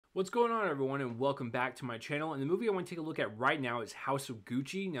What's going on, everyone, and welcome back to my channel. And the movie I want to take a look at right now is House of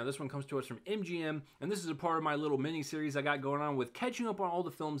Gucci. Now, this one comes to us from MGM, and this is a part of my little mini-series I got going on with catching up on all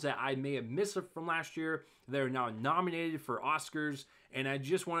the films that I may have missed from last year that are now nominated for Oscars. And I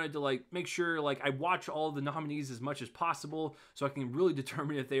just wanted to make sure I watch all of the nominees as much as possible so I can really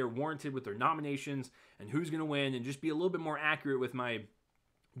determine if they are warranted with their nominations and who's going to win, and just be a little bit more accurate with my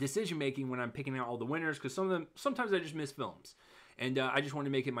decision making when I'm picking out all the winners, because sometimes I just miss films. And I just wanted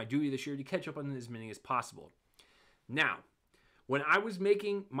to make it my duty this year to catch up on as many as possible. Now, when I was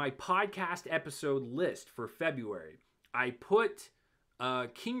making my podcast episode list for February, I put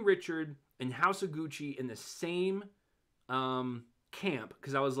King Richard and House of Gucci in the same camp,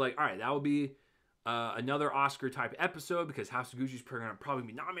 because I was like, all right, that will be another Oscar type episode, because House of Gucci is going to probably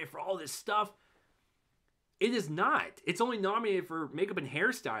be nominated for all this stuff. It is not. It's only nominated for makeup and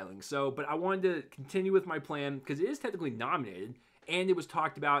hairstyling. But I wanted to continue with my plan because it is technically nominated and it was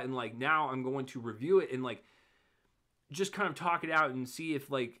talked about, and now I'm going to review it and just kind of talk it out and see if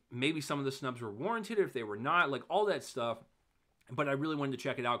maybe some of the snubs were warranted, or if they were not, all that stuff. But I really wanted to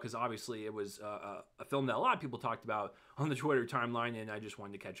check it out because obviously it was a film that a lot of people talked about on the Twitter timeline, and I just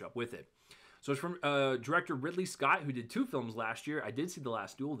wanted to catch up with it. So it's from director Ridley Scott, who did 2 films last year. I did see The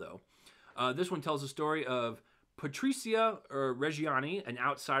Last Duel, though. This one tells the story of Patrizia Reggiani, an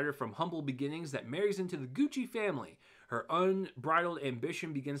outsider from humble beginnings that marries into the Gucci family. Her unbridled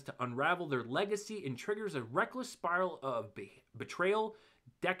ambition begins to unravel their legacy and triggers a reckless spiral of betrayal,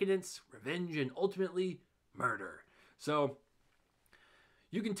 decadence, revenge, and ultimately murder. So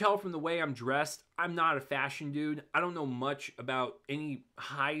you can tell from the way I'm dressed, I'm not a fashion dude. I don't know much about any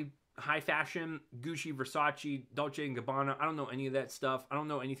high fashion, Gucci, Versace, Dolce & Gabbana. I don't know any of that stuff. I don't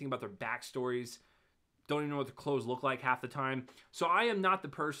know anything about their backstories. Don't even know what the clothes look like half the time. So I am not the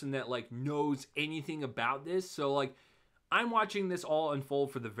person that knows anything about this. So I'm watching this all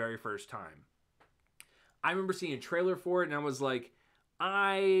unfold for the very first time. I remember seeing a trailer for it and I was like,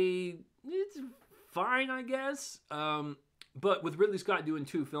 it's fine, I guess. But with Ridley Scott doing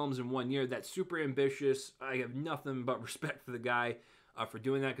 2 films in 1 year, that's super ambitious. I have nothing but respect for the guy for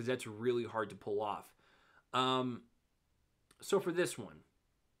doing that, because that's really hard to pull off. So for this one,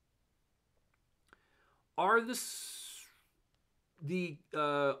 are the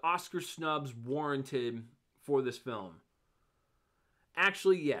Oscar snubs warranted for this film?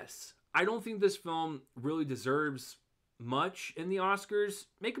 Actually, yes. I don't think this film really deserves much in the Oscars.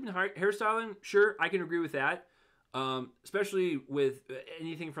 Makeup and hairstyling, sure, I can agree with that. Especially with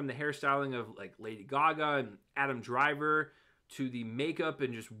anything from the hairstyling of Lady Gaga and Adam Driver to the makeup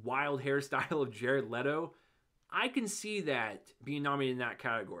and just wild hairstyle of Jared Leto. I can see that being nominated in that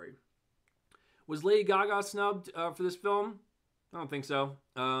category. Was Lady Gaga snubbed for this film? I don't think so.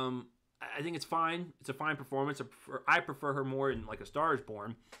 I think it's fine. It's a fine performance. I prefer her more in A Star Is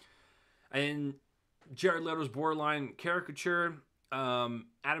Born. And Jared Leto's borderline caricature.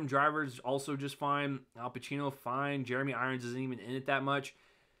 Adam Driver's also just fine. Al Pacino, fine. Jeremy Irons isn't even in it that much.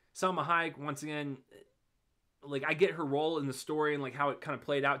 Salma Hayek, once again, I get her role in the story and how it kind of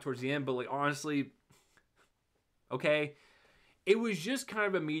played out towards the end, but honestly, okay. It was just kind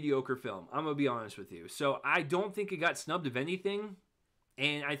of a mediocre film, I'm going to be honest with you. So I don't think it got snubbed of anything.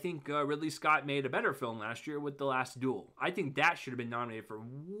 And I think Ridley Scott made a better film last year with The Last Duel. I think that should have been nominated for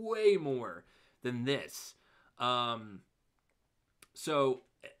way more than this. So,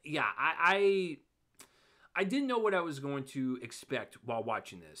 yeah, I didn't know what I was going to expect while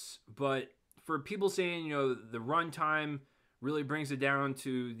watching this. But for people saying, the runtime really brings it down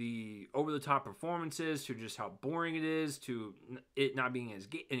to the over-the-top performances, to just how boring it is, to it not being as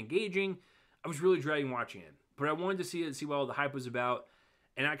engaging, I was really dreading watching it. But I wanted to see it, see what all the hype was about.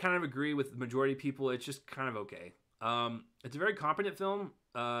 And I kind of agree with the majority of people. It's just kind of okay. It's a very competent film.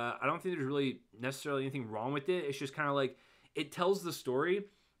 I don't think there's really necessarily anything wrong with it. It's just kind of it tells the story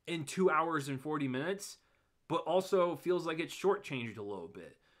in 2 hours and 40 minutes, but also feels like it's shortchanged a little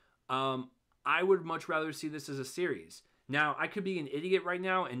bit. I would much rather see this as a series. Now, I could be an idiot right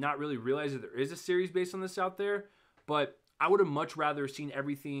now and not really realize that there is a series based on this out there, but I would have much rather seen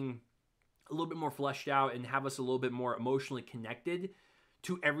everything a little bit more fleshed out and have us a little bit more emotionally connected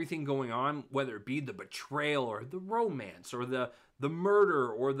to everything going on, whether it be the betrayal or the romance or the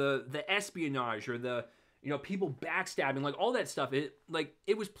murder or the espionage or the people backstabbing, all that stuff.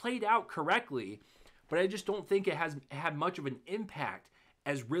 It was played out correctly, but I just don't think it has had much of an impact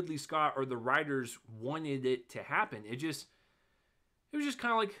as Ridley Scott or the writers wanted it to happen. It was just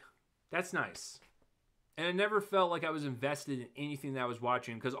kind of that's nice. And I never felt like I was invested in anything that I was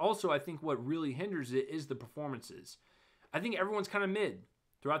watching, because also I think what really hinders it is the performances. I think everyone's kind of mid.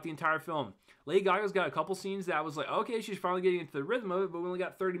 throughout the entire film. Lady Gaga's got a couple scenes that I was like, okay, she's finally getting into the rhythm of it, but we only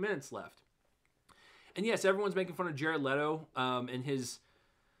got 30 minutes left. And yes, everyone's making fun of Jared Leto and his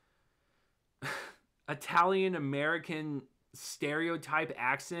Italian-American stereotype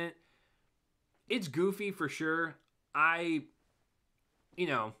accent. It's goofy for sure. You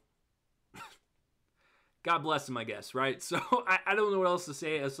know, God bless him, I guess, right? So I don't know what else to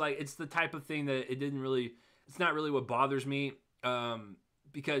say. It's like, it's the type of thing that it's not really what bothers me,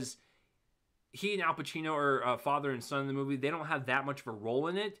 because he and Al Pacino are father and son in the movie. They don't have that much of a role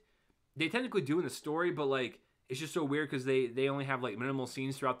in it. They technically do in the story, but like, it's just so weird because they only have like minimal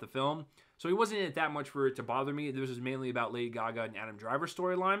scenes throughout the film. So he wasn't in it that much for it to bother me. This was mainly about Lady Gaga and Adam Driver's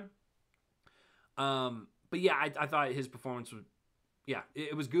storyline. But yeah, I thought his performance was, yeah,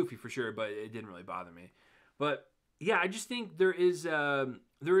 it was goofy for sure, but it didn't really bother me. But yeah, I just think there is a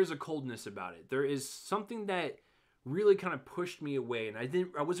coldness about it. There is something that really kind of pushed me away, and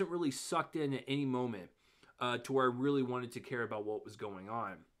I wasn't really sucked in at any moment to where I really wanted to care about what was going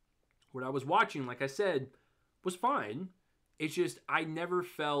on. What I was watching, like I said, was fine. It's just I never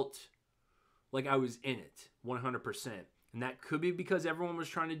felt like I was in it 100%. And that could be because everyone was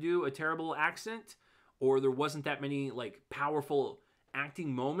trying to do a terrible accent, or there wasn't that many like powerful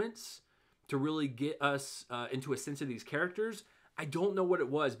acting moments to really get us into a sense of these characters. I don't know what it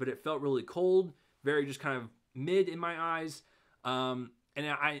was, but it felt really cold, very just kind of mid in my eyes. And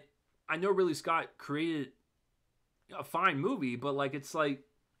I know Ridley Scott created a fine movie, but like, it's like,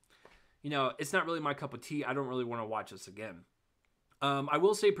 you know, it's not really my cup of tea. I don't really want to watch this again. I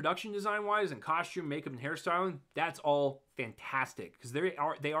will say production design wise and costume, makeup, and hairstyling, that's all fantastic, because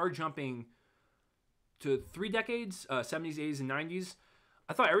they are jumping to 3 decades, 70s, 80s, and 90s.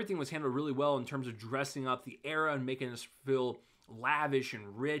 I thought everything was handled really well in terms of dressing up the era and making us feel lavish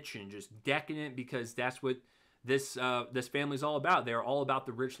and rich and just decadent, because that's what this family's all about. They're all about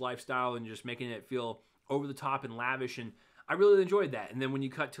the rich lifestyle and just making it feel over the top and lavish, and I really enjoyed that. And then when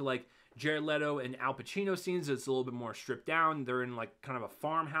you cut to like Jared Leto and Al Pacino scenes, it's a little bit more stripped down. They're in like kind of a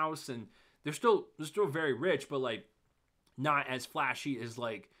farmhouse, and they're still very rich, but like not as flashy as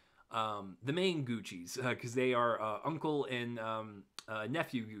like the main Gucci's, because they are uncle and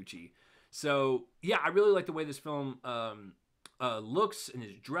nephew Gucci. So yeah, I really like the way this film looks and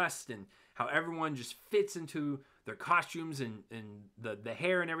is dressed, and how everyone just fits into their costumes and the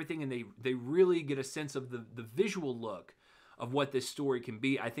hair and everything, and they really get a sense of the visual look of what this story can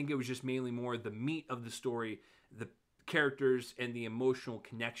be. I think it was just mainly more the meat of the story, the characters, and the emotional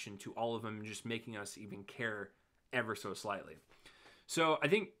connection to all of them, and just making us even care ever so slightly. So I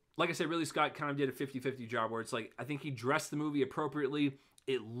think, like I said, Ridley Scott kind of did a 50-50 job, where it's like, I think he dressed the movie appropriately.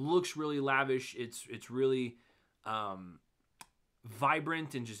 It looks really lavish. It's really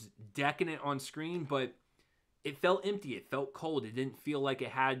vibrant and just decadent on screen, but it felt empty. It felt cold. It didn't feel like it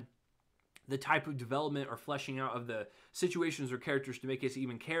had the type of development or fleshing out of the situations or characters to make us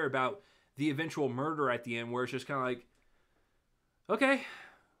even care about the eventual murder at the end, where it's just kind of like, okay,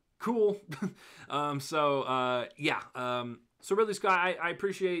 cool. So Ridley Scott, I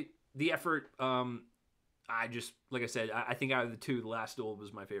appreciate the effort. I just, like I said, I think out of the two, The Last Duel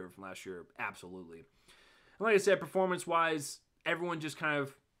was my favorite from last year. Absolutely. And like I said, performance-wise, everyone just kind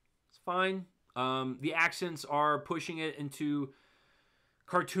of, it's fine. The accents are pushing it into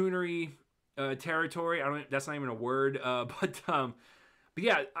cartoonery territory. That's not even a word. But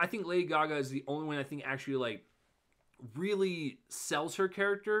yeah, I think Lady Gaga is the only one I think actually like really sells her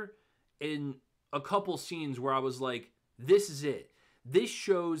character in a couple scenes where I was like, this is it. This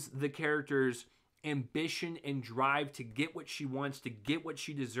shows the character's ambition and drive to get what she wants, to get what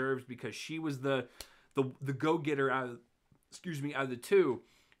she deserves, because she was the go-getter out of the two.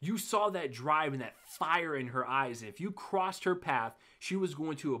 You saw that drive and that fire in her eyes, and if you crossed her path, she was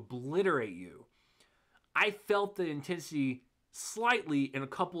going to obliterate you. I felt the intensity slightly in a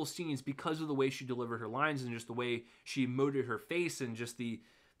couple of scenes because of the way she delivered her lines, and just the way she emoted her face, and just the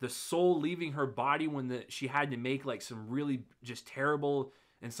soul leaving her body when she had to make like some really just terrible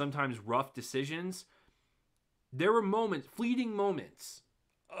and sometimes rough decisions. There were moments, fleeting moments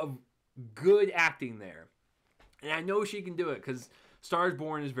of good acting there. And I know she can do it, because Stars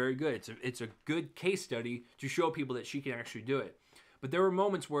Born is very good. It's a good case study to show people that she can actually do it. But there were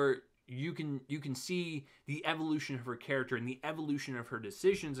moments where you can see the evolution of her character and the evolution of her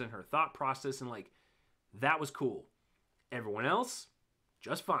decisions and her thought process, and like, that was cool. Everyone else,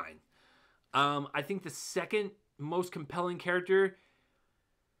 just fine. I think the second most compelling character,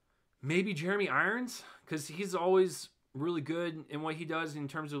 maybe Jeremy Irons, because he's always really good in what he does in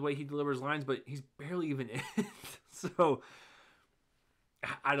terms of the way he delivers lines, but he's barely even in it. So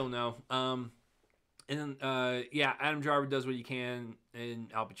I don't know. And then, yeah, Adam Driver does what he can,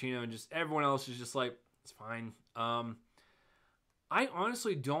 and Al Pacino, and just everyone else is just like, it's fine. I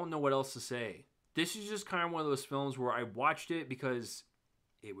honestly don't know what else to say. This is just kind of one of those films where I watched it because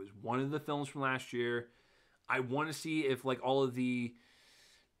it was one of the films from last year. I want to see if like all of the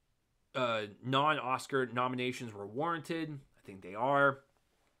non-Oscar nominations were warranted. I think they are.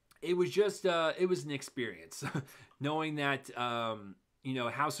 It was just it was an experience, knowing that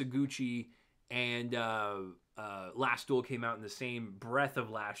House of Gucci and Last Duel came out in the same breath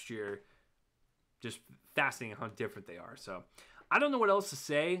of last year. Just fascinating how different they are. So I don't know what else to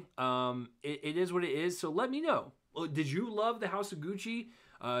say. It is what it is. So let me know. Did you love the House of Gucci?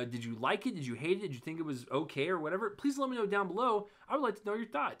 Did you like it? Did you hate it? Did you think it was okay or whatever? Please let me know down below. I would like to know your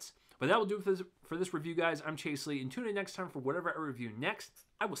thoughts. But that will do it for this review, guys. I'm Chase Lee, and tune in next time for whatever I review next.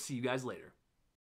 I will see you guys later.